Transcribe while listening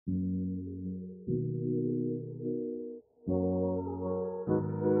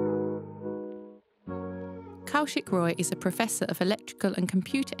Kaushik Roy is a professor of electrical and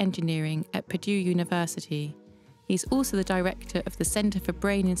computer engineering at Purdue University. He's also the director of the Center for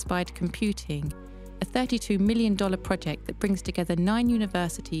Brain-Inspired Computing, a $32 million project that brings together 9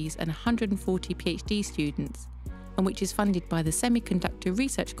 universities and 140 PhD students, and which is funded by the Semiconductor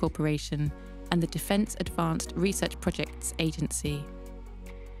Research Corporation and the Defense Advanced Research Projects Agency.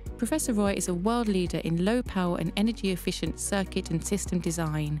 Professor Roy is a world leader in low-power and energy-efficient circuit and system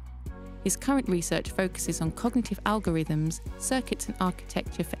design. His current research focuses on cognitive algorithms, circuits and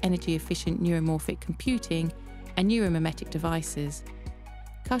architecture for energy-efficient neuromorphic computing, and neuromimetic devices.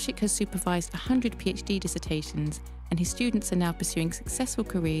 Kaushik has supervised 100 PhD dissertations, and his students are now pursuing successful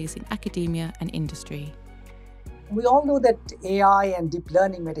careers in academia and industry. We all know that AI and deep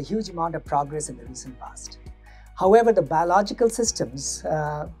learning made a huge amount of progress in the recent past. However, the biological systems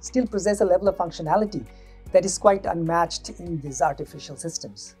still possess a level of functionality that is quite unmatched in these artificial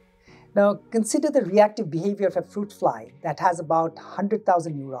systems. Now, consider the reactive behavior of a fruit fly that has about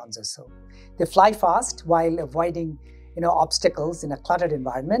 100,000 neurons or so. They fly fast while avoiding obstacles in a cluttered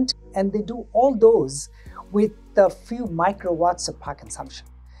environment, and they do all those with a few microwatts of power consumption.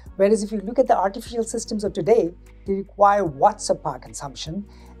 Whereas if you look at the artificial systems of today, they require watts of power consumption,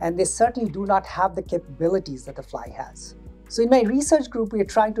 and they certainly do not have the capabilities that the fly has. So in my research group, we are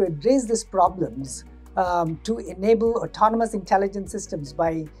trying to address these problems to enable autonomous intelligent systems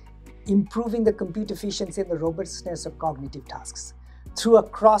by improving the compute efficiency and the robustness of cognitive tasks through a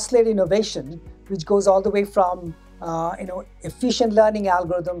cross-layer innovation, which goes all the way from efficient learning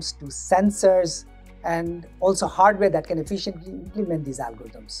algorithms to sensors and also hardware that can efficiently implement these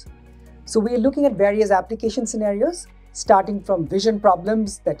algorithms. So we are looking at various application scenarios, starting from vision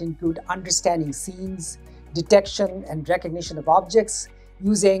problems that include understanding scenes, detection and recognition of objects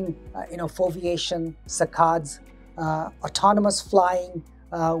using foveation, saccades, autonomous flying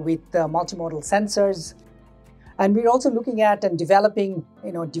with multimodal sensors. And we're also looking at and developing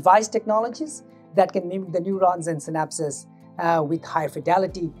device technologies that can mimic the neurons and synapses with higher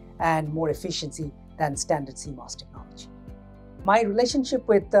fidelity and more efficiency than standard CMOS technology. My relationship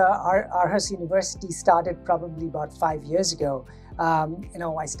with Aarhus University started probably about 5 years ago.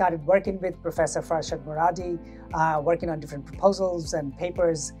 I started working with Professor Farshad Moradi, working on different proposals and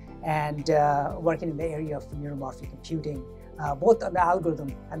papers, and working in the area of neuromorphic computing, both on the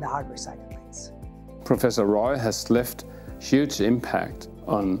algorithm and the hardware side of things. Professor Roy has left huge impact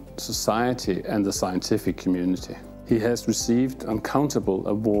on society and the scientific community. He has received uncountable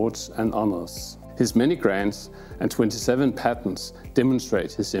awards and honors. His many grants and 27 patents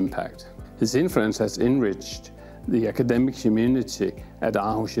demonstrate his impact. His influence has enriched the academic community at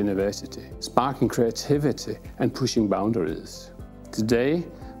Aarhus University, sparking creativity and pushing boundaries. Today,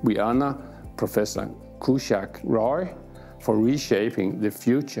 we honor Professor Kaushik Roy for reshaping the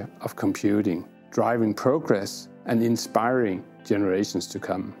future of computing, driving progress and inspiring generations to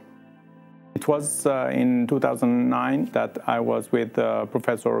come. It was in 2009 that I was with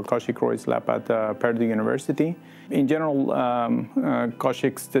Professor Kaushik Roy's lab at Purdue University. In general,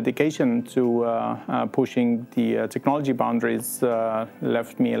 Kaushik's dedication to pushing the technology boundaries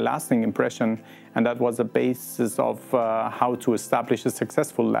left me a lasting impression, and that was the basis of how to establish a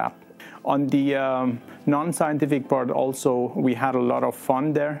successful lab. On the non-scientific part also, we had a lot of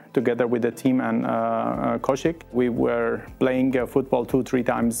fun there together with the team and Kaushik. We were playing football 2-3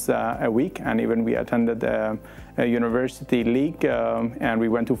 times a week, and even we attended a university league and we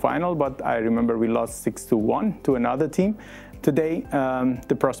went to final, but I remember we lost 6-1 to another team. Today,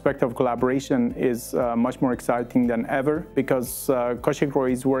 the prospect of collaboration is much more exciting than ever because Kaushik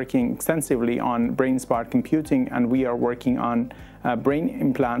Roy is working extensively on brain-inspired computing, and we are working on brain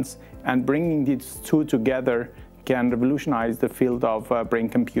implants, and bringing these two together can revolutionize the field of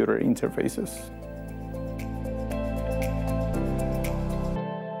brain-computer interfaces.